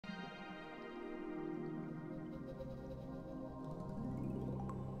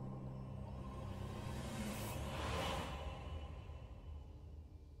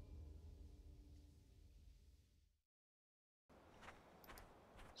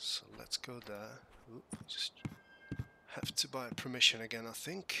So let's go there. Ooh, just have to buy permission again, I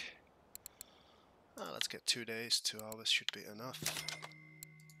think. Let's get 2 days, 2 hours should be enough.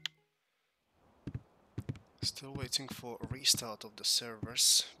 Still waiting for a restart of the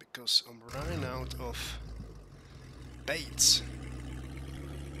servers because I'm running out of baits.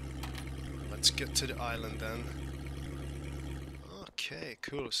 Let's get to the island then. Okay,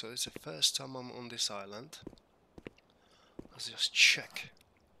 cool. So it's the first time I'm on this island. Let's just check.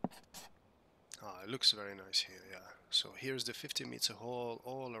 It looks very nice here, yeah. So here's the 50-meter hole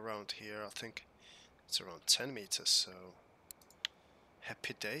all around here. I think it's around 10 meters, so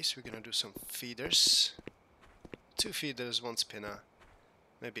happy days. We're gonna do some feeders. 2 feeders, 1 spinner.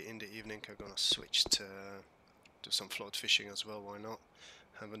 Maybe in the evening I'm gonna switch to do some float fishing as well, why not?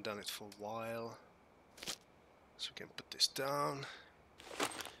 Haven't done it for a while. So we can put this down.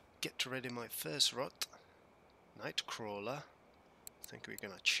 Get ready my first rod. Night crawler. I think we're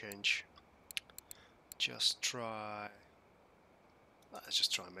gonna change. Just try... let's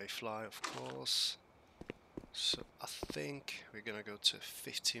just try mayfly, of course. So I think we're gonna go to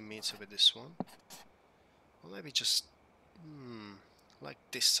 15 meters with this one. Or maybe just... like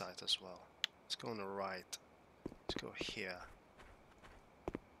this side as well. Let's go on the right. Let's go here.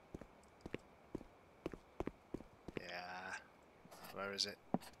 Yeah. Where is it?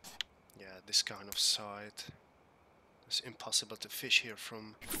 Yeah, this kind of side. It's impossible to fish here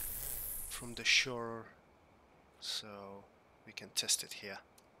from the shore. So we can test it here.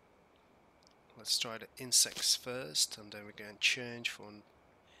 Let's try the insects first, and then we can change for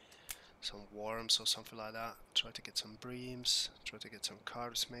some worms or something like that. Try to get some breams, try to get some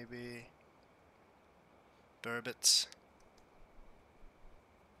carps maybe. Burbits.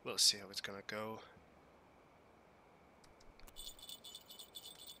 We'll see how it's gonna go.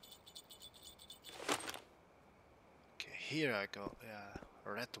 Okay, here I got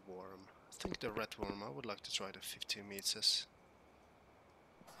a red worm. I think the red worm, I would like to try the 15 meters.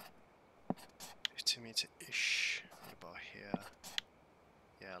 50 meter-ish. What about here?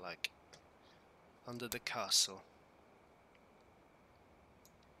 Yeah, like under the castle.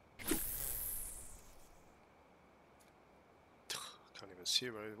 Can't even see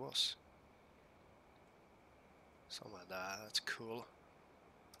where it was. Something like that, that's cool.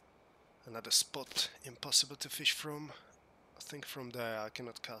 Another spot, impossible to fish from. I think from there I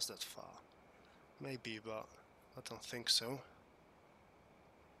cannot cast that far. Maybe, but I don't think so.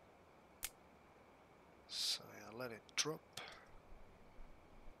 So yeah, let it drop.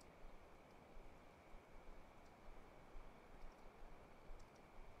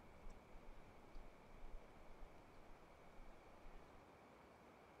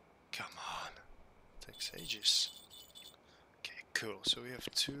 Come on, takes ages. Okay, cool. So we have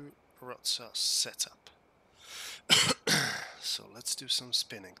 2 rods set up. So let's do some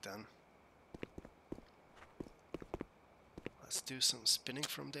spinning then. Let's do some spinning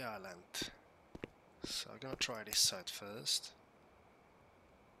from the island. So I'm gonna try this side first.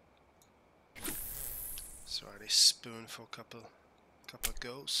 Try this spoon for a couple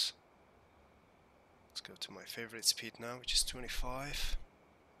goes. Let's go to my favorite speed now, which is 25.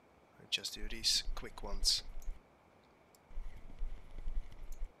 And just do these quick ones.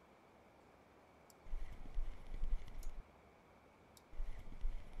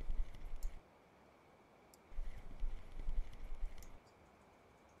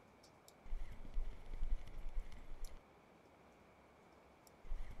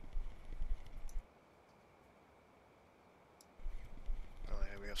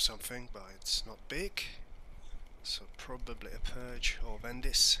 Have something, but it's not big, so probably a perch or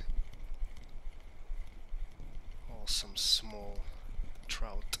vendis, or some small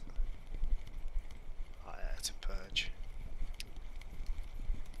trout. Yeah, it's a perch.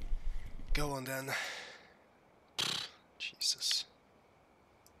 Go on then. Jesus.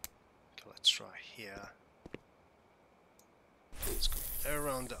 Okay, let's try here. Let's go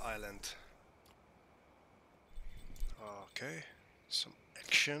around the island. Okay, some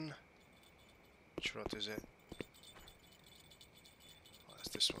action. Which rod is it? Oh, it's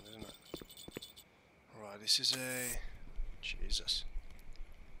this one, isn't it? Alright, this is a... Jesus.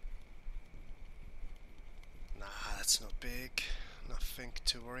 Nah, that's not big. Nothing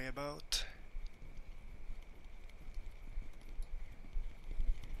to worry about.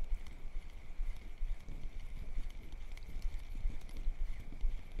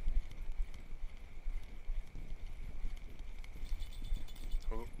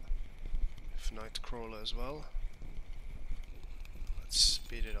 Night crawler as well. Let's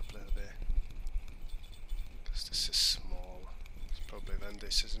speed it up a little bit because this is small. It's probably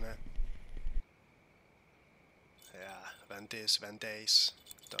Vendis, isn't it? Yeah, Vendis.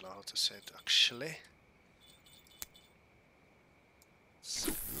 Don't know how to say it actually. Let's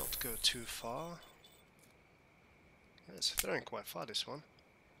not go too far. Yeah, it's throwing quite far, this one.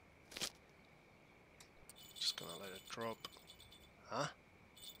 Just gonna let it drop. Huh?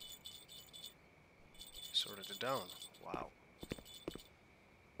 It's already down. Wow.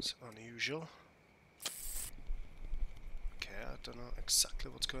 It's unusual. Okay, I don't know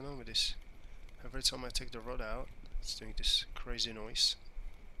exactly what's going on with this. Every time I take the rod out, it's doing this crazy noise.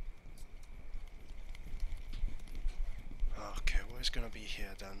 Okay, what is gonna be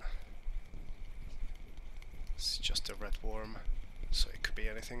here then? It's just a red worm, so it could be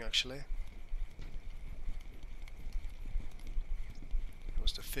anything actually. It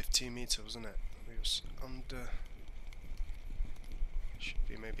was the 15 meter, wasn't it? It was under. Should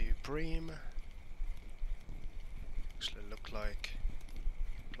be maybe a bream. Actually, look like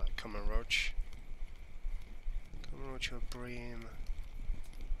common roach. Common roach or bream.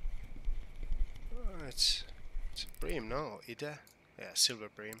 Oh, it's a bream, no? Ida? Yeah, silver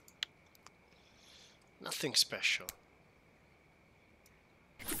bream. Nothing special.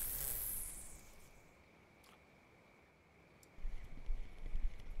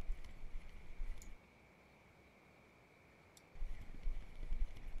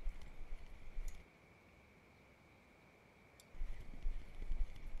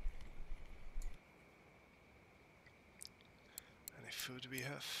 Any food we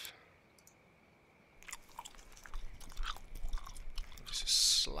have? This is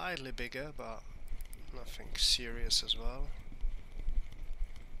slightly bigger, but nothing serious as well.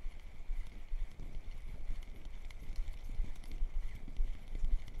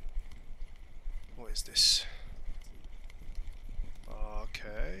 What is this?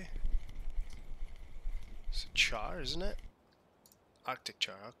 Okay. It's a char, isn't it? Arctic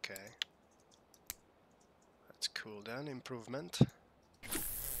char, okay. That's cool then, improvement.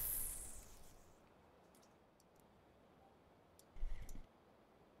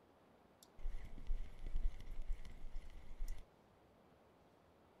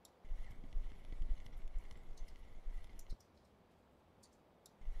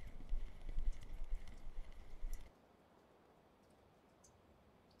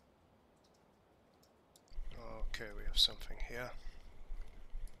 Okay, we have something here.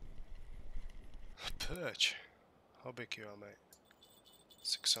 A perch. How big you are, mate?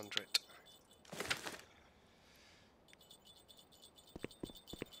 600.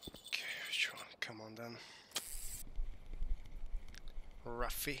 Okay, which one? Come on then.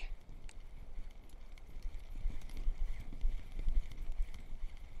 Ruffy.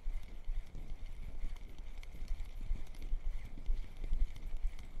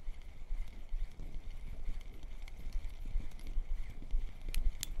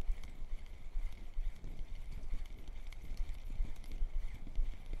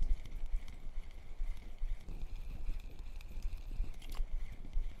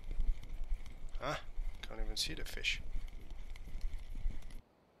 Huh? Can't even see the fish.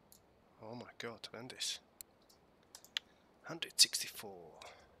 Oh my god, when this? 164.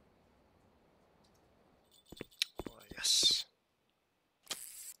 Oh yes.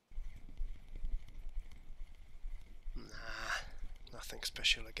 Nah, nothing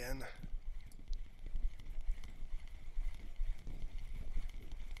special again.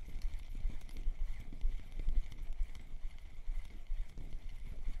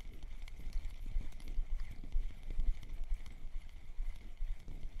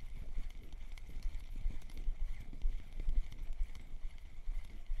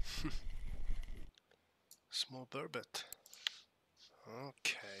 Small burbot.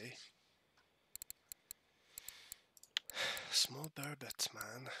 Okay. Small burbot,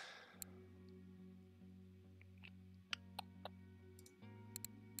 man.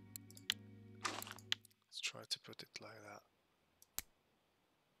 Let's try to put it like that.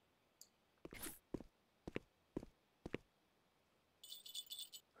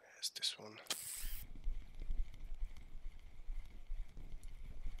 Here's this one.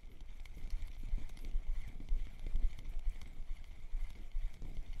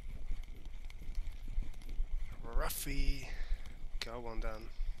 Ruffy. Go on then.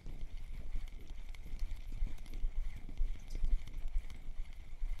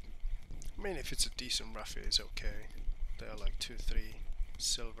 I mean, if it's a decent Ruffy, it's okay. They are like 2-3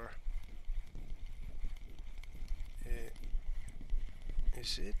 silver.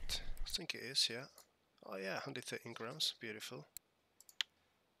 Is it? I think it is, yeah. Oh yeah, 113 grams, beautiful.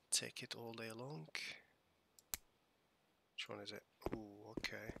 Take it all day long. Which one is it? Ooh,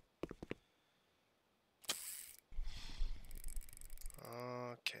 okay.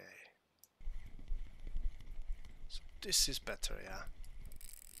 Okay. So this is better, yeah.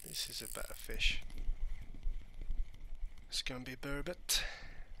 This is a better fish. It's gonna be burbot.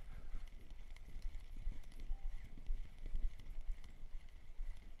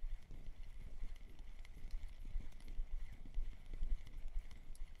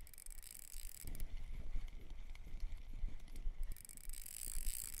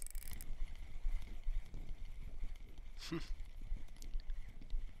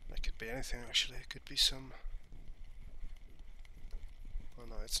 That could be anything actually. It could be some. Oh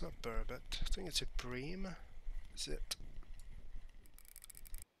no, it's not burbot. I think it's a bream. Is it?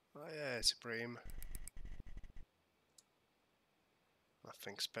 Oh yeah, it's a bream.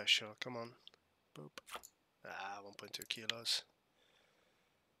 Nothing special. Come on. Boop. Ah, 1.2 kilos.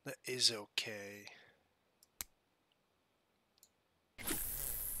 That is okay.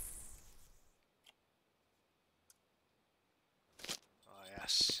 Ah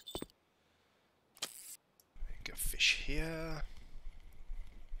yes. Make a fish here.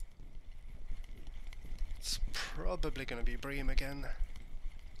 It's probably gonna be bream again.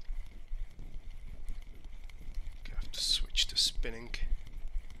 I have to switch to spinning.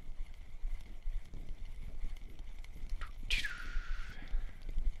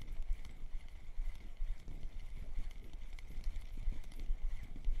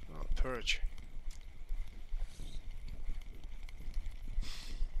 Oh, purge.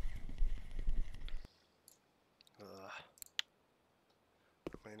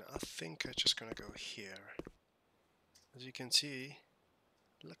 I mean, I think I'm just gonna go here. As you can see,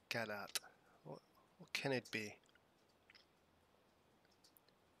 look at that. What can it be?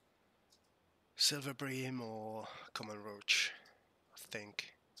 Silver bream or common roach? I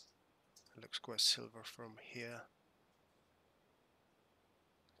think. It looks quite silver from here.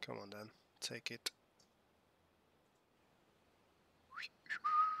 Come on then, take it.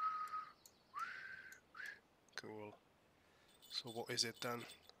 Cool. So what is it then?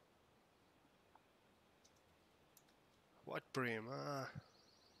 White bream, ah.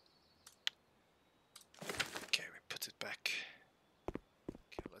 Okay, we put it back.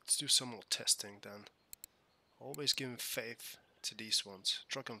 Okay, let's do some more testing then. Always giving faith to these ones.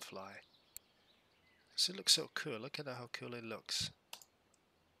 Dragonfly. Because it looks so cool. Look at how cool it looks.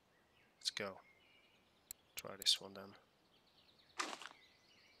 Let's go. Try this one then.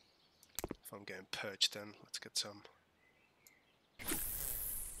 If I'm getting purged then, let's get some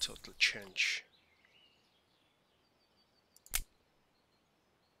total change.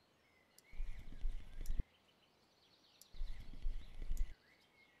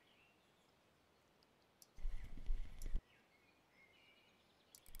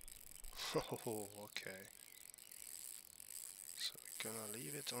 Oh, okay. So we're gonna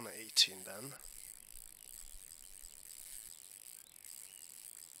leave it on 18 then.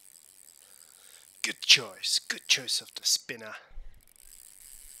 Good choice of the spinner.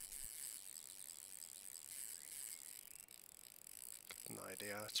 Got an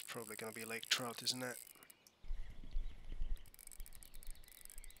idea, it's probably gonna be Lake Trout, isn't it?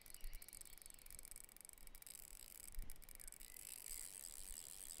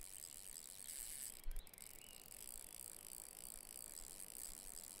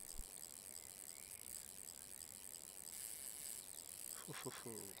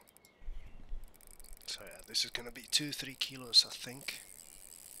 So yeah, this is gonna be 2-3 kilos I think.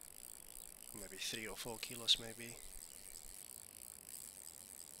 Maybe 3 or 4 kilos maybe.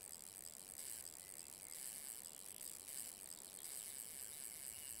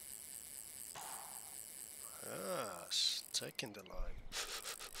 Ah, taking the line.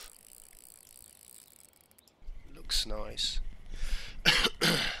 Looks nice.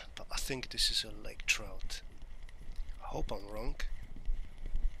 But I think this is a lake trout. I hope I'm wrong.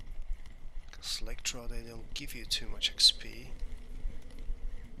 Because lake trout, they don't give you too much XP.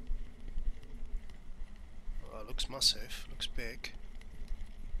 Oh, looks massive, looks big.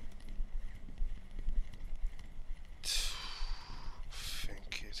 I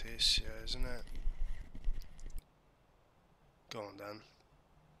think it is, yeah, isn't it? Go on then.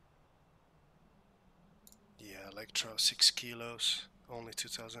 Yeah, lake trout 6 kilos, only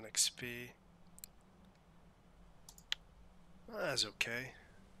 2000 XP. That's okay,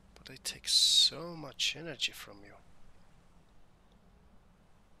 but they take so much energy from you.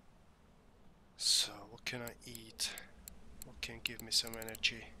 So what can I eat? What can give me some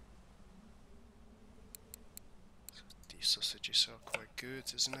energy? So these sausages are quite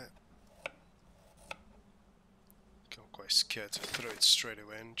good, isn't it? I'm quite scared to throw it straight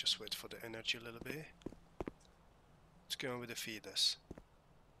away and just wait for the energy a little bit. Let's go on with the feeders.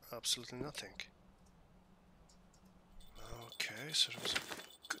 Absolutely nothing. Okay, so it was a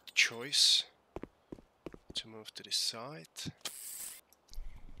good choice to move to this side.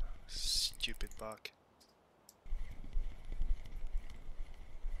 stupid bug.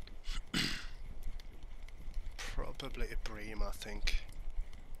 Probably a bream, I think.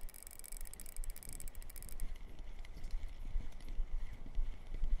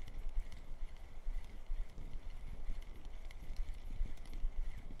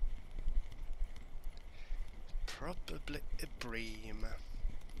 Probably a bream.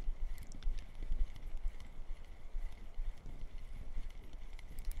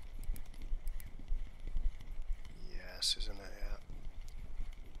 Yes, isn't it? Yeah.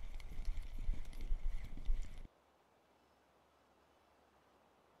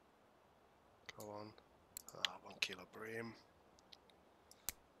 Go on. Ah, 1 kilo bream.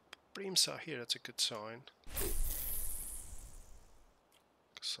 Breams are here, that's a good sign.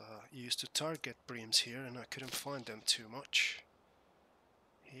 Because I used to target breams here and I couldn't find them too much.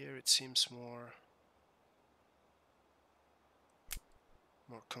 Here it seems more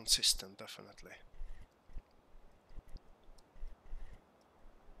consistent, definitely.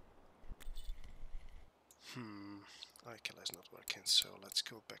 Ikela is not working, so let's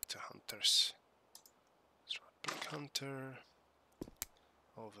go back to hunters. Let's try Black Hunter.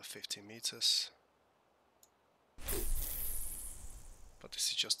 Over 50 meters. But this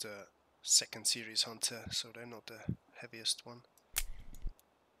is just a second series hunter, so they're not the heaviest one.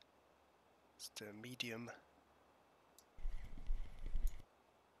 It's the medium.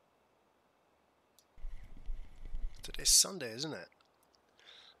 Today's Sunday, isn't it?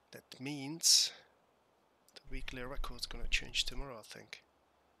 That means the weekly record's gonna change tomorrow, I think.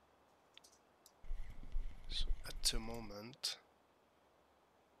 So at the moment,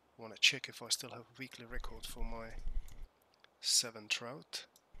 I wanna check if I still have a weekly record for my 7 trout.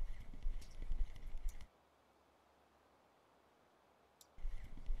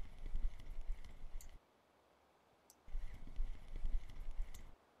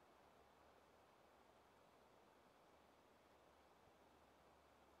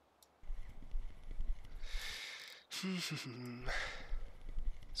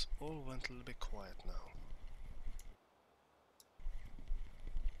 It's all went a little bit quiet now.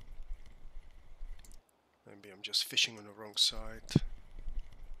 Maybe I'm just fishing on the wrong side.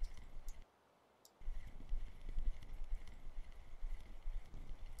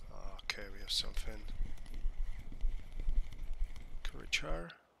 Okay, we have something. Kuori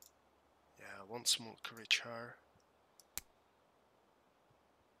char. Yeah, one small Kuori char.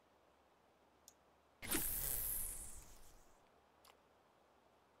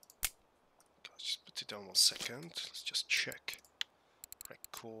 Just put it down 1 second. Let's just check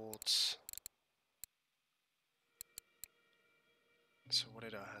records. So what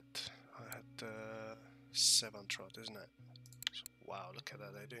did I had? I had 7 trout, isn't it? So, wow, look at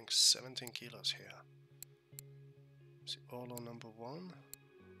that. They're doing 17 kilos here. Is it all on number 1?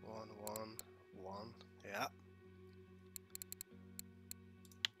 1, 1, 1. Yeah.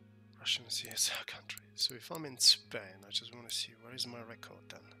 Russian CSR country. So if I'm in Spain, I just want to see where is my record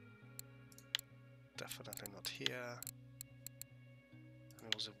then. Definitely not here. And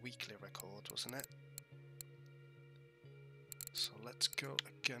it was a weekly record, wasn't it? So let's go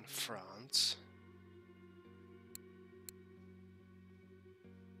again, France.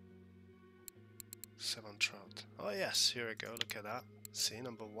 Seven trout. Oh yes, here we go, look at that. See,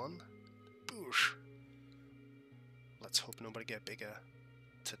 number 1. Boosh! Let's hope nobody get bigger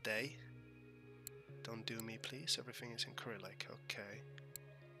today. Don't do me, please. Everything is in Kuori Lake. Okay.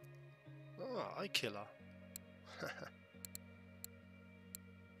 Oh, Ikela.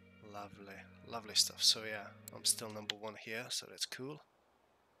 Lovely, lovely stuff. So yeah, I'm still number 1 here, so that's cool.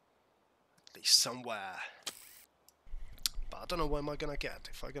 At least somewhere. But I don't know what am I gonna get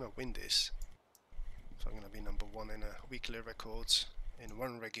if I'm gonna win this. If I'm gonna be number 1 in a weekly records in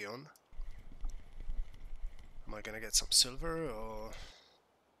one region. Am I gonna get some silver or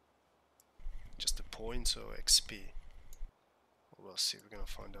just the points or XP? We'll see, we're gonna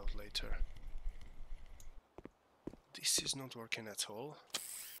find out later. This is not working at all.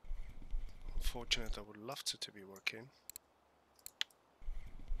 Unfortunate, I would love to be working.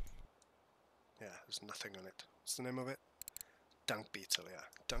 Yeah, there's nothing on it. What's the name of it? Dung beetle, yeah.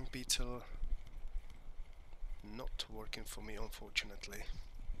 Dung beetle not working for me, unfortunately.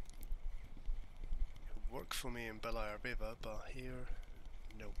 It worked for me in Belair River, but here,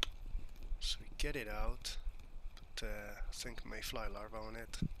 nope. So we get it out, but I think mayfly larva on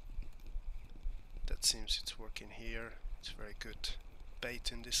it. That seems it's working here. It's very good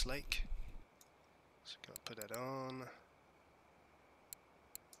bait in this lake. So gonna put that on.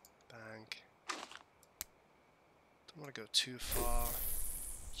 Bang. Don't want to go too far.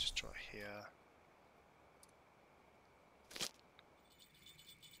 Just try here.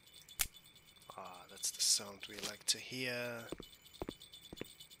 That's the sound we like to hear.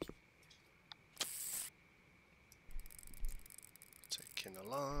 Taking a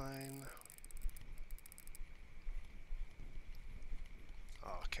line.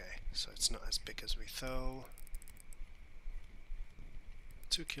 Okay, so it's not as big as we thought.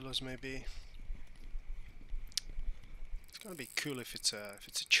 2 kilos maybe. It's gonna be cool if it's a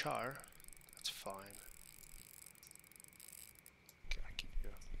char. That's fine. Okay, I'll give you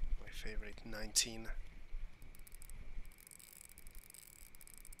my favorite 19.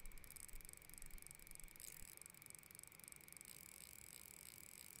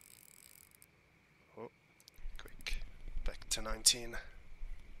 Oh, quick. Back to 19.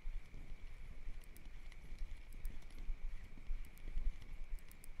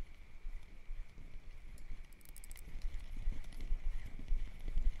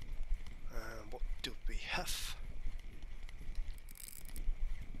 What do we have?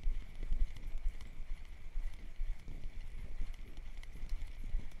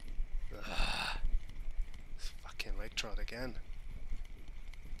 It's fucking Lake Trout again.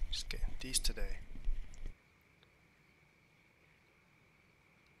 Just getting these today.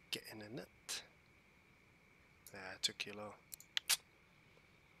 Getting in it. Yeah, 2 kilo.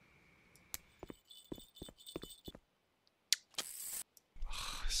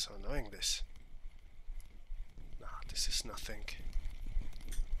 Oh, it's so annoying this. Nah, this is nothing.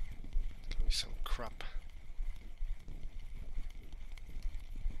 Give me some crap.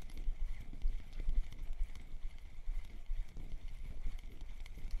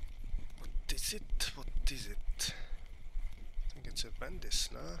 What is it? What is it? I think it's a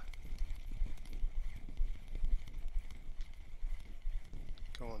bandis, nah?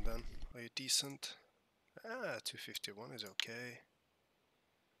 Go on then. Are you decent? Ah, 251 is okay.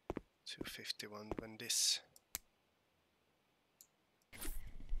 251 bandis.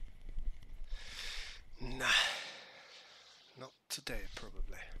 Nah. Not today,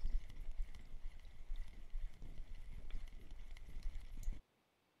 probably.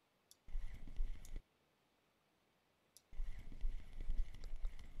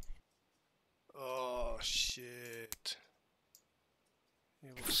 Oh shit.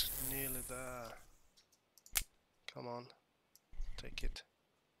 It was nearly there. Come on. Take it.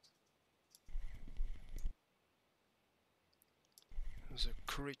 There's a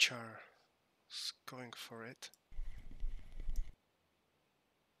creature going for it.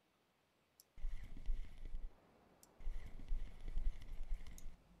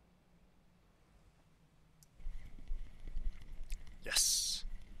 Yes.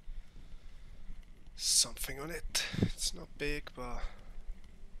 Something on it. It's not big, but I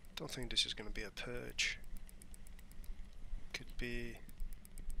don't think this is gonna be a perch. Could be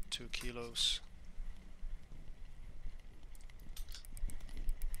 2 kilos.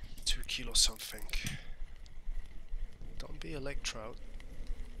 2 kilo something. Don't be a lake trout.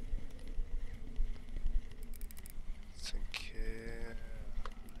 I think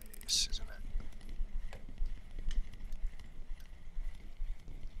yes, isn't it?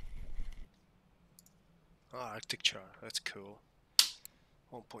 Ah, Arctic char, that's cool.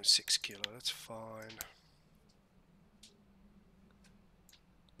 1.6 kilo, that's fine.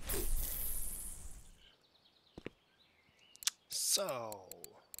 So,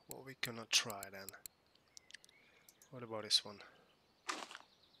 what are we gonna try then? What about this one?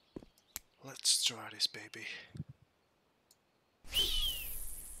 Let's try this baby.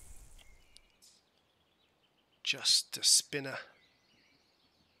 Just a spinner.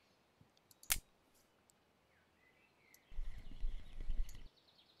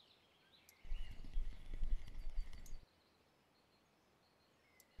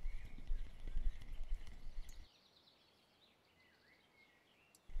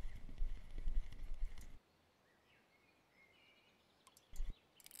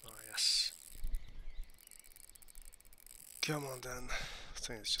 Oh yes. Come on then. I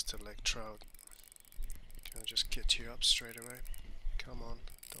think it's just a lake trout. Can I just get you up straight away? Come on,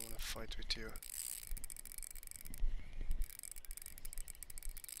 don't want to fight with you.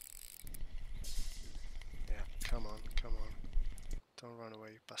 Yeah, come on, come on. Don't run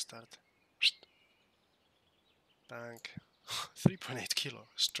away, you bastard. Bang. 3.8 kilo,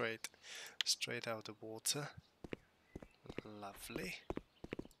 straight out of water. Lovely.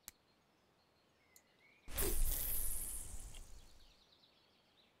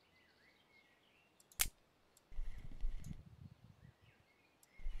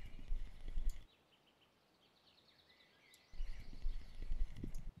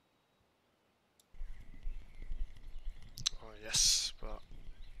 Oh yes, but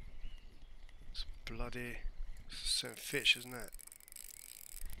it's bloody same fish, isn't it?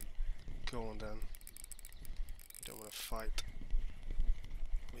 Go on then. don't want to fight.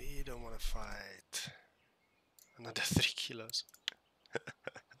 We don't want to fight. Another 3 kilos.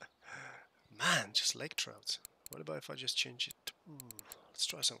 Man, just lake trout. What about if I just change it? Let's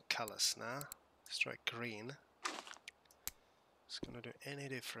try some colors now. Let's try green. It's gonna do any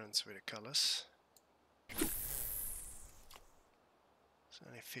difference with the colors. Is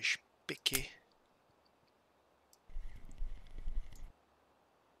any fish picky?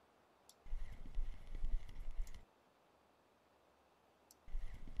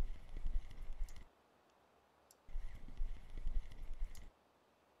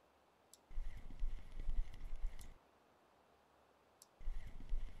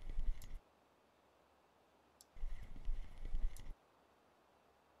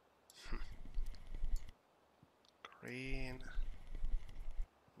 Green.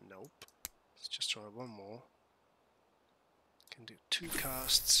 Nope. Let's just try one more. Can do 2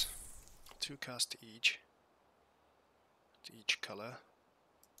 casts. 2 casts each. To each color.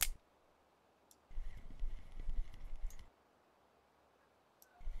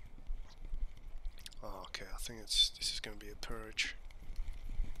 Oh, okay, I think this is going to be a purge.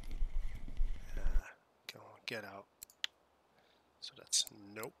 Go on, get out. So that's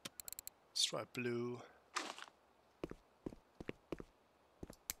nope. Let's try blue.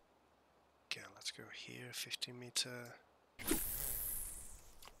 Okay, let's go here, 50 meter.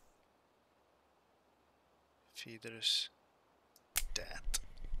 Feeders. Dead.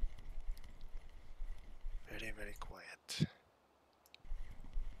 Very, very quiet.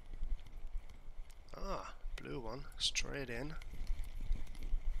 Ah, blue one, straight in.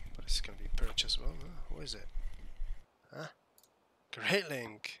 But it's gonna be perch as well, huh? What is it? Huh?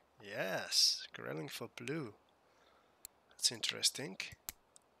 Grayling! Yes, grayling for blue. That's interesting.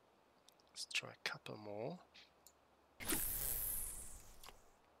 Let's try a couple more.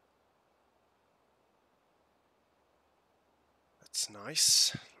 That's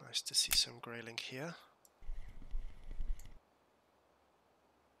nice. Nice to see some grayling here.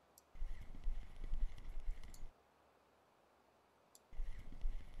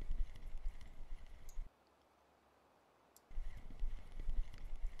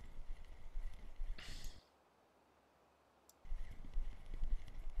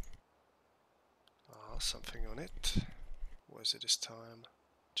 Ah, something on it. What is it this time?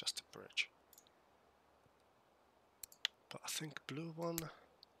 Just a bridge. But I think blue one,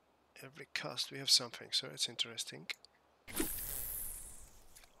 every cast we have something, so it's interesting.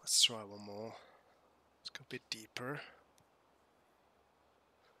 Let's try one more. Let's go a bit deeper.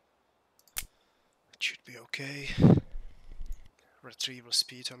 It should be okay. Retrieval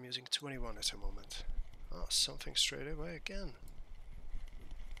speed, I'm using 21 at the moment. Ah, something straight away again.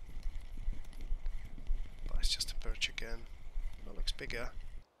 But it's just a perch again. That looks bigger.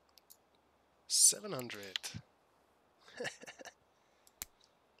 700.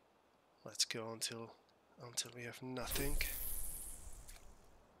 Let's go until we have nothing.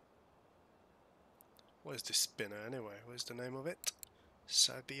 What is this spinner anyway? What is the name of it?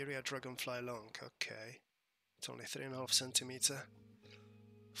 Siberia Dragonfly Long. Okay. It's only 3.5 centimeter.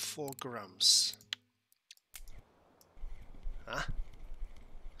 4 grams. Huh?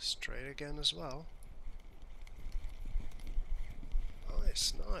 Straight again as well.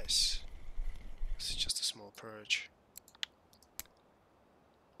 Nice, nice. This is just a small perch.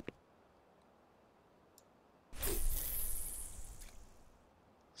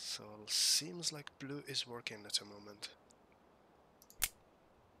 So seems like blue is working at the moment.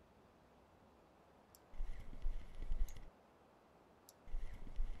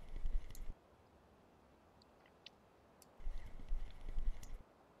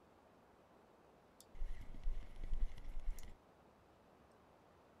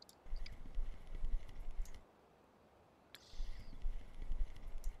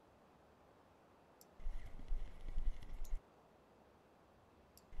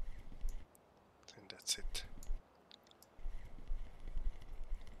 That's it.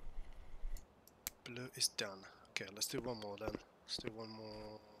 Blue is done. Okay, let's do one more then. Let's do one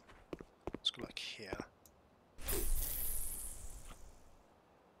more. Let's go like here.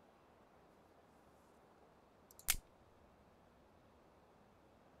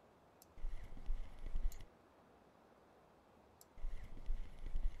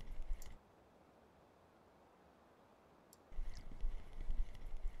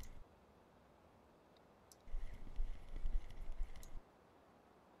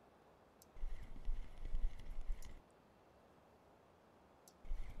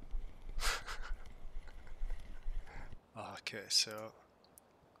 Okay, so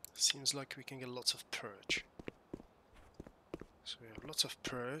seems like we can get lots of perch. So we have lots of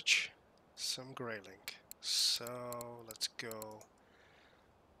perch, some grayling. So let's go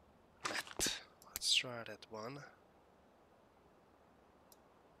red. Let's try that one.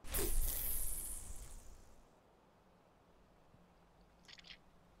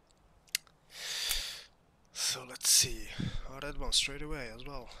 So let's see. Oh, that one straight away as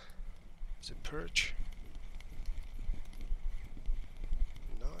well. Is it perch?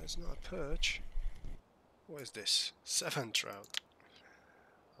 No, it's not perch. What is this? 7 trout.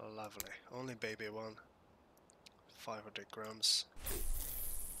 Oh, lovely. Only baby one. 500 grams.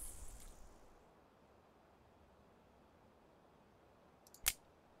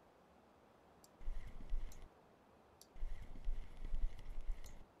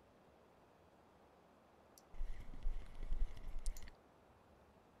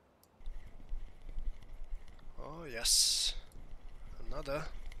 Oh yes. Another.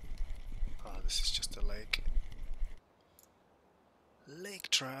 Ah, this is just a lake. Lake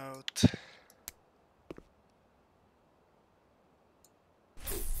trout.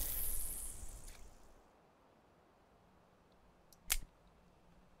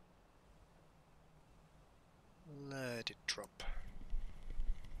 Let it drop.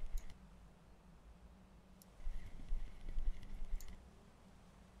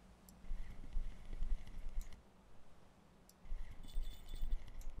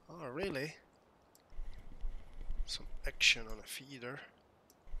 Oh, really? Some action on a feeder.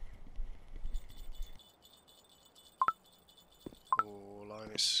 Oh, line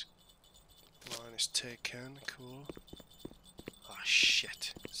is taken. Cool. Ah,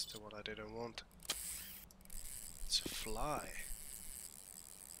 shit. It's the one I didn't want. It's a fly.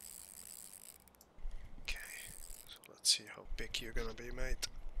 Okay. So let's see how big you're gonna be, mate.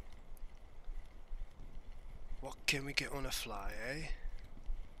 What can we get on a fly, eh?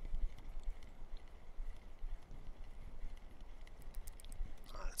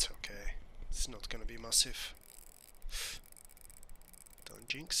 Ah, it's okay. It's not gonna be massive. Don't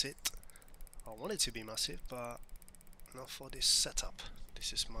jinx it. I want it to be massive, but not for this setup.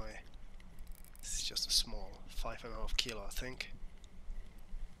 This is just a small 5.5 kilo, I think.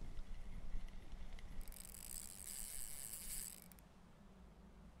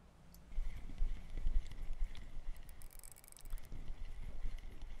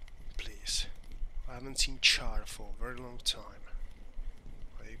 Please. I haven't seen char for a very long time.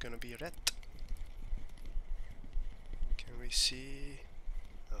 Are you gonna be red? Can we see?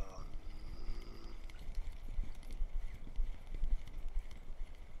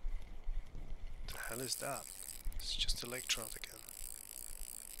 The hell is that? It's just a lake trout again.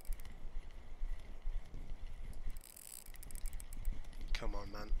 Come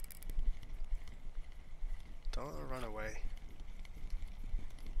on, man. Don't run away.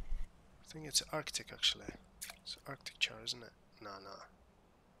 I think it's Arctic actually. It's Arctic char, isn't it? Nah.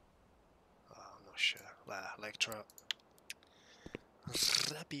 Oh, I'm not sure. Lake trout.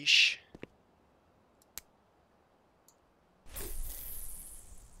 Rubbish.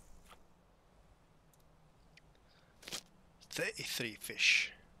 33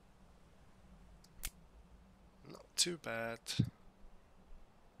 fish. Not too bad. Let's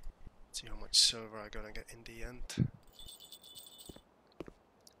see how much silver I'm gonna get in the end.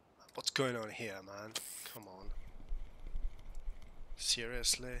 What's going on here, man? Come on.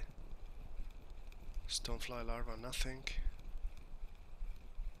 Seriously? Stonefly larva, nothing.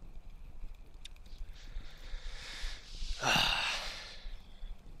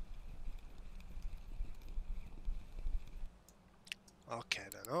 Okay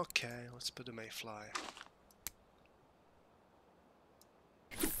then, okay, let's put the mayfly.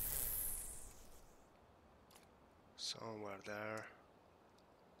 Somewhere there.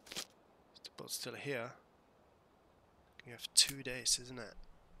 Is the boat still here? You have 2 days, isn't it?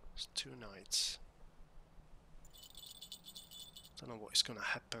 It's 2 nights. Don't know what is gonna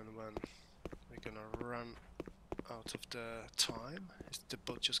happen when we're gonna run out of the time. Is the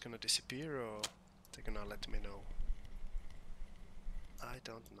boat just gonna disappear, or they're gonna let me know? I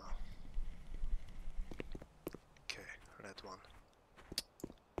don't know. Okay, red one.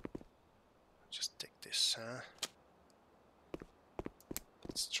 Just take this, huh?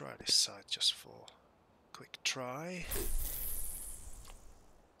 Let's try this side just for a quick try.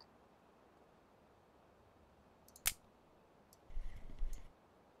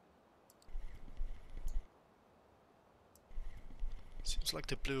 Seems like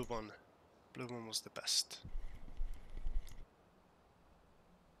the blue one was the best.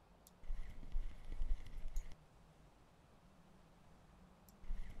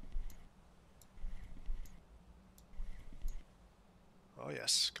 Oh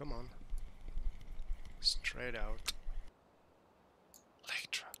yes, come on. Straight out. Lake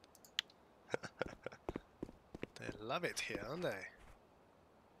trout. love it here, aren't they?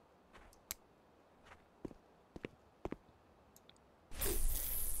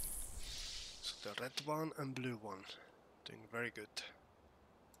 So the red one and blue one doing very good.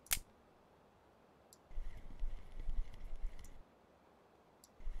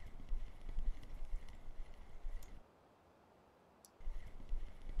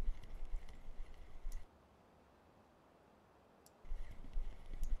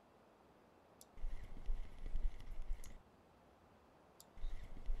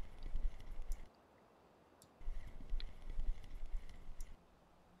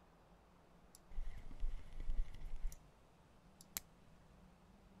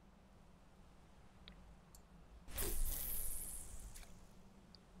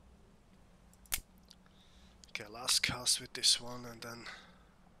 Okay, last cast with this one and then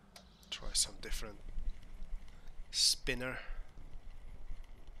try some different spinner.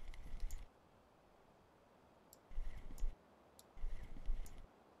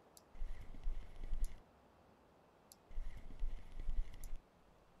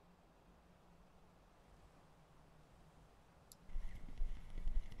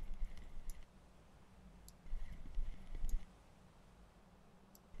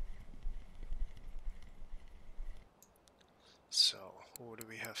 So, what do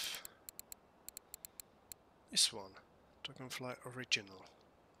we have? This one, Dragonfly Original.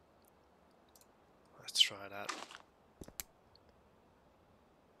 Let's try that.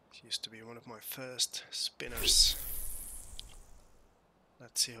 It used to be one of my first spinners.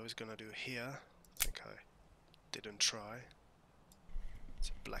 Let's see how he's gonna do here. I think I didn't try. It's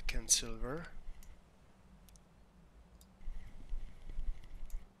a black and silver.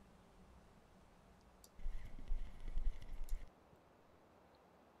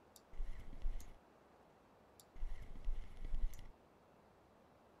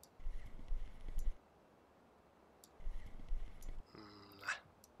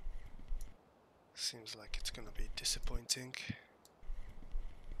 Seems like it's gonna be disappointing.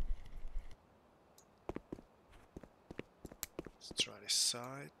 Let's try this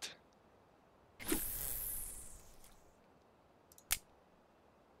side.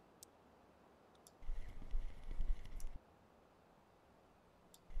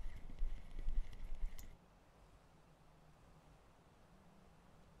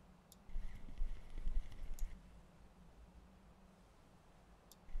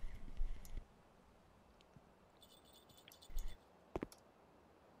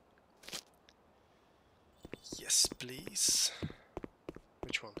 Yes, please.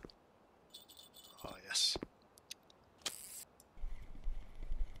 Which one? Ah, yes.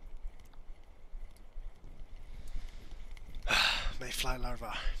 Mayfly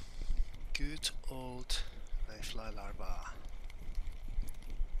larva. Good old mayfly larva.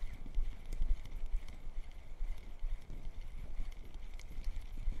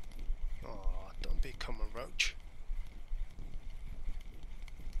 Oh, don't be common roach.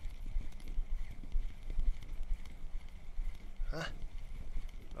 Huh?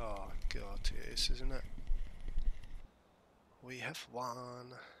 Oh god, it is, isn't it? We have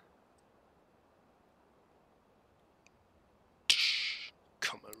one.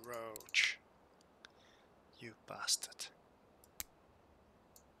 Common roach. You bastard.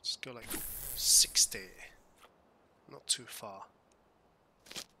 Just go like 60. Not too far.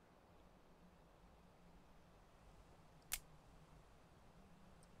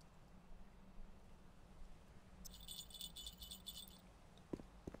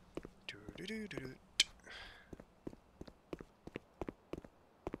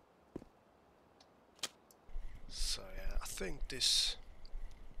 So yeah, I think this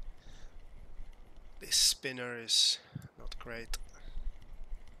spinner is not great.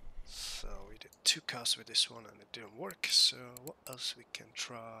 So we did 2 casts with this one and it didn't work. So what else we can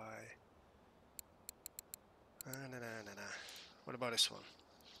try? What about this one?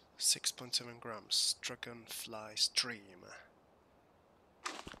 6.7 grams Dragonfly Stream.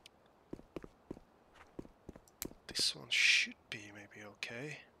 This one should be maybe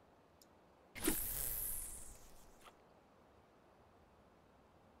okay.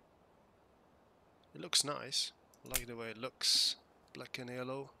 It looks nice. I like the way it looks. Black and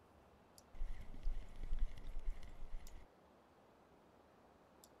yellow.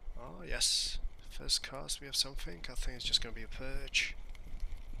 Oh yes. First cast we have something. I think it's just gonna be a perch.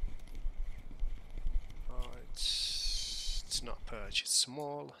 Oh, it's not perch, it's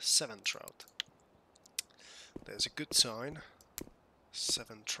small 7 trout. There's a good sign.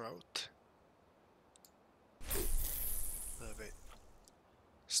 7 trout. A little bit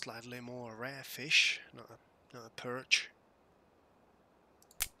slightly more rare fish, not a perch.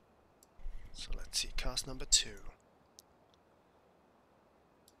 So let's see, cast number 2.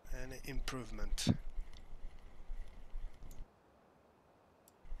 Any improvement?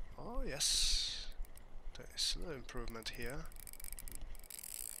 Oh yes, there is a little improvement here.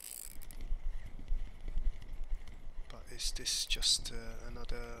 But is this just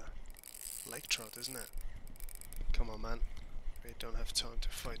another lake trout, isn't it? Come on, man. We don't have time to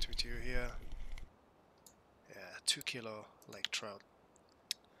fight with you here. Yeah, 2 kilo lake trout.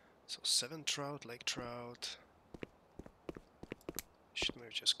 So 7 trout, lake trout. Should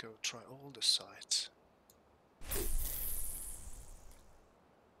maybe just go try all the sites.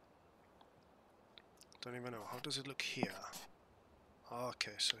 Don't even know. How does it look here?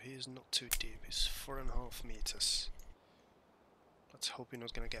 Okay, so he is not too deep. He's 4.5 meters. Let's hope we're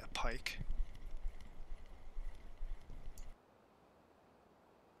not gonna get a pike.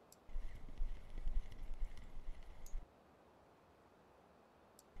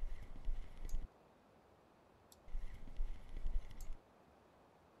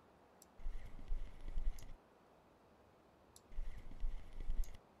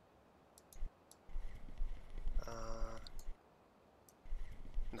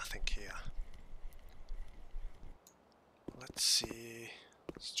 Nothing here. Let's see.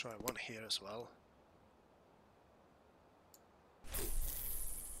 Let's try one here as well.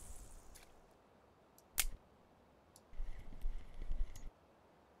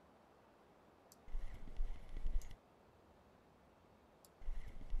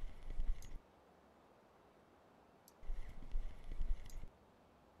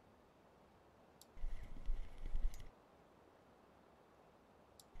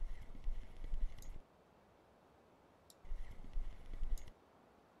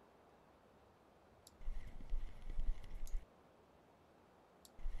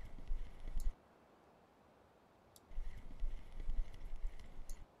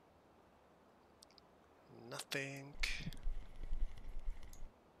 Nothing.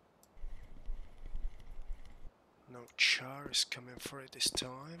 No char is coming for it this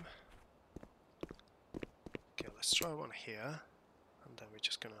time. Okay, let's try one here. And then we're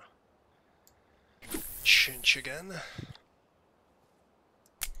just gonna chinch again.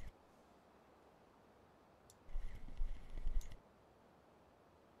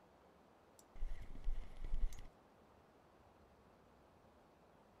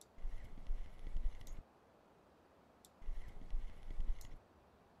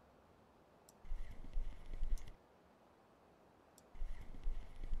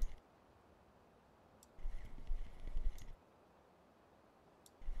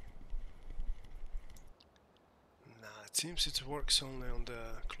 It seems it works only on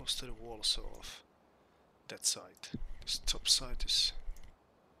the close to the wall, so of that side. This top side is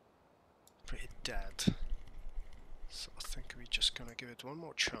pretty dead. So I think we're just gonna give it one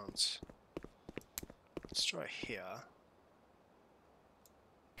more chance. Let's try here.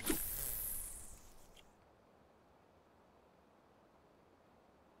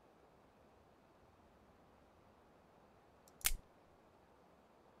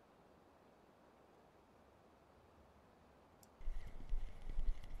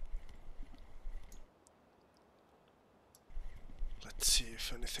 Let's see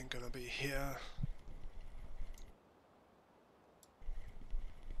if anything gonna be here.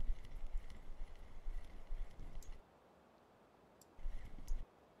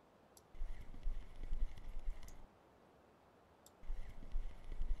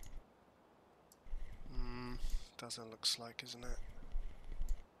 Doesn't look like, isn't it?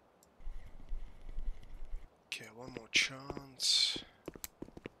 Okay, one more chance.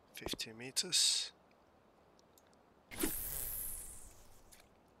 50 meters.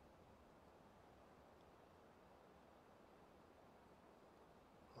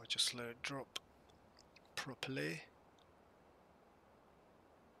 I'll just let it drop properly.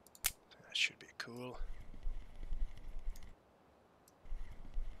 That should be cool.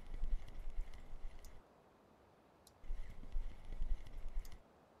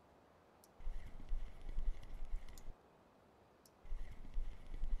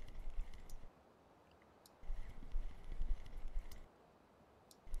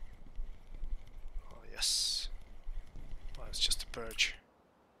 Yes, but it's just a perch.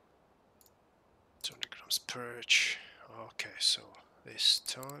 200 grams perch. Okay, so this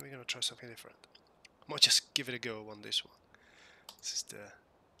time we're gonna try something different. I might just give it a go on this one. This is the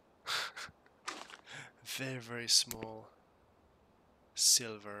very small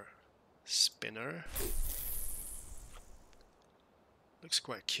silver spinner. Looks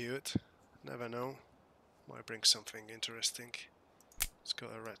quite cute. Never know. Might bring something interesting. It's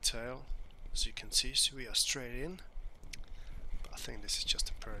got a red tail. As you can see, so we are straight in. But I think this is just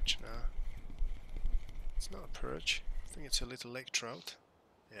a perch now. It's not a perch. I think it's a little lake trout.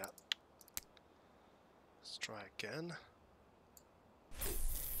 Yeah. Let's try again.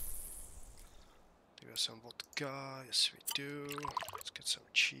 Do we have some vodka? Yes, we do. Let's get some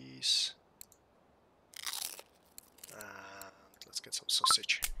cheese. And let's get some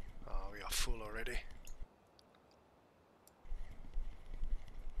sausage. We are full already.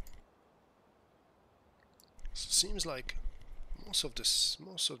 So it seems like most of the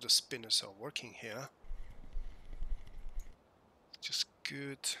spinners are working here. Just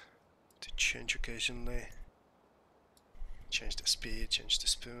good to change occasionally. Change the speed, change the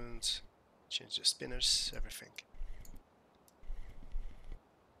spoons, change the spinners, everything.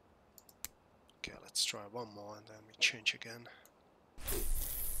 Okay, let's try one more and then we change again.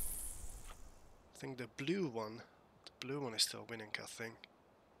 I think the blue one is still winning, I think.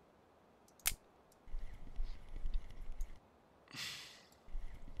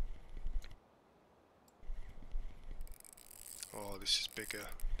 Oh, this is bigger.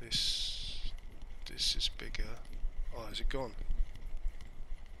 This is bigger. Oh, is it gone?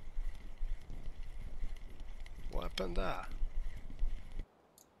 What happened there?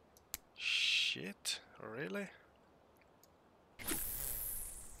 Shit, really?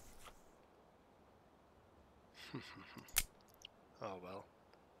 Oh well,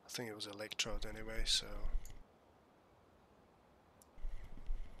 I think it was a lake trout anyway, so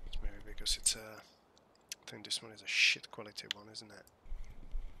it's maybe because it's a... I think this one is a shit quality one, isn't it?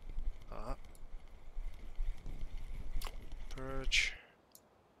 Ah. Perch.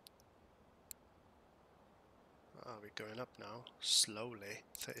 Ah, we're going up now, slowly.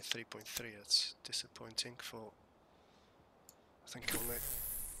 33.3, that's disappointing for... I think only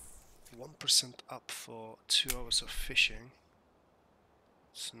 1% up for 2 hours of fishing.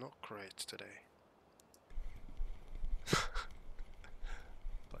 It's not great today.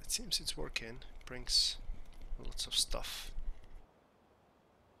 But it seems it's working, brings lots of stuff.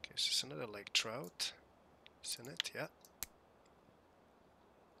 Okay, so it's another lake trout, isn't it? Yeah.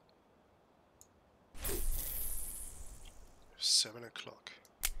 Seven o'clock.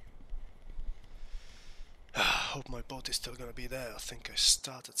 Hope my boat is still gonna be there. I think I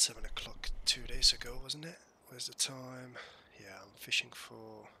started 7 o'clock 2 days ago, wasn't it? Where's the time? Yeah, I'm fishing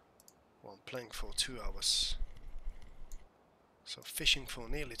for... Well, I'm playing for 2 hours. So fishing for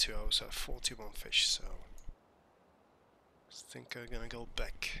nearly 2 hours, I have 41 fish, so... I think I'm gonna go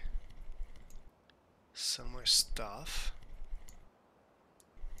back. Sell my stuff.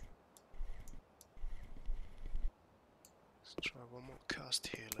 Let's try one more cast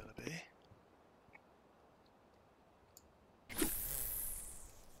here a little bit.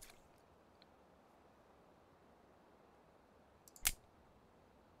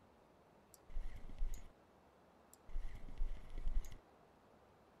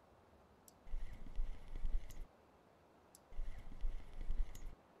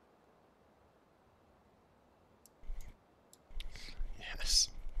 Yes.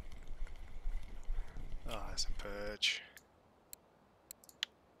 Ah, there's a perch.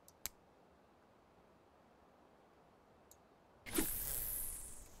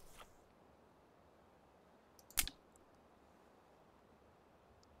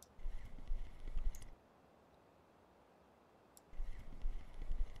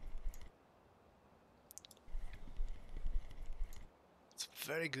 It's a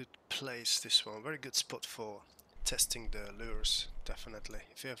very good place, this one. Very good spot for testing the lures, definitely.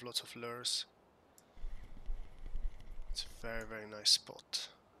 If you have lots of lures, it's a very, very nice spot.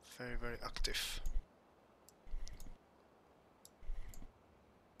 Very, very active.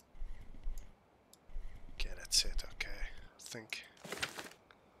 Okay, that's it. Okay, I think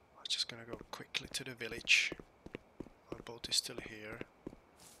I'm just gonna go quickly to the village. My boat is still here.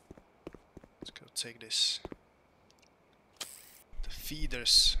 Let's go take this. The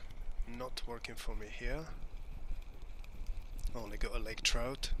feeder's not working for me here. Only got a lake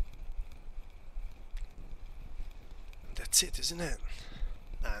trout. And that's it, isn't it?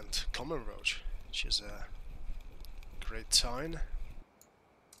 And common roach, which is a great sign.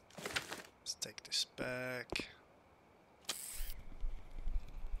 Let's take this back.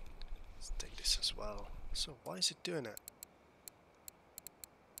 Let's take this as well. So why is it doing it?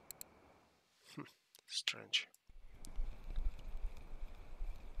 Strange.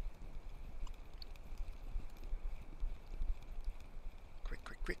 Quick,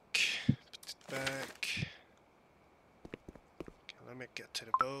 quick, quick. Put it back. Okay, let me get to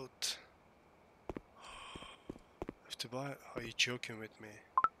the boat. I have to buy it? Are you joking with me?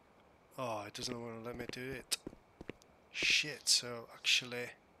 Oh, it doesn't want to let me do it. Shit, so actually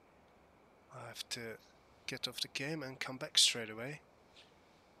I have to get off the game and come back straight away.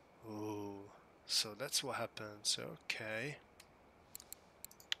 Ooh, so that's what happens. Okay.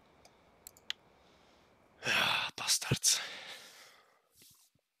 start.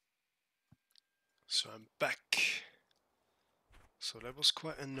 So I'm back. So that was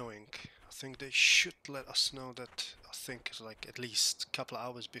quite annoying. I think they should let us know that, I think it's like at least a couple of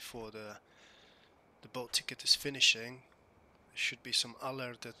hours before the boat ticket is finishing. There should be some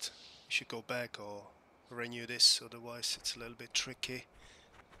alert that you should go back or renew this, otherwise it's a little bit tricky.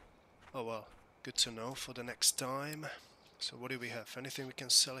 Oh well, good to know for the next time. So what do we have? Anything we can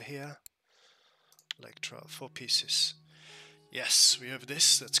sell here? Lake Trout, 4 pieces. Yes, we have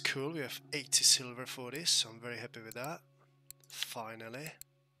this, that's cool. We have 80 silver for this, so I'm very happy with that. Finally.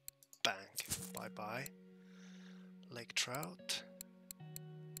 Bang. Bye bye. Lake Trout.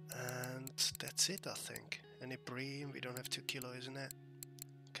 And that's it, I think. Any bream? We don't have 2 kilo, isn't it?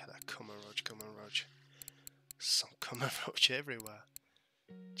 Look at that common roach, common roach. Some common roach everywhere.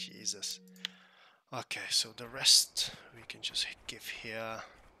 Jesus. Okay, so the rest we can just give here.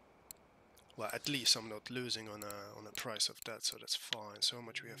 Well, at least I'm not losing on a price of that, so that's fine. So how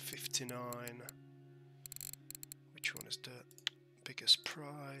much we have? 59. Which one is the biggest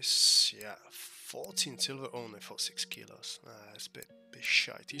price? Yeah, 14 silver only for 6 kilos. That's a bit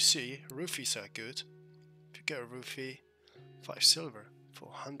shite. You see, roofies are good. If you get a roofie, 5 silver for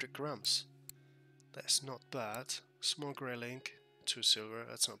 100 grams. That's not bad. Small grilling, 2 silver.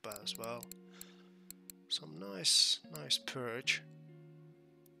 That's not bad as well. Some nice purge.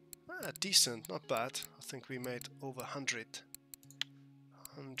 Decent, not bad. I think we made over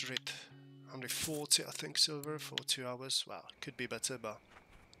 140, I think, silver for 2 hours. Well, could be better, but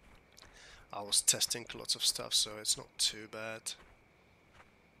I was testing lots of stuff, so it's not too bad.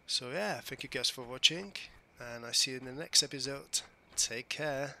 So yeah, thank you guys for watching, and I see you in the next episode. Take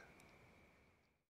care.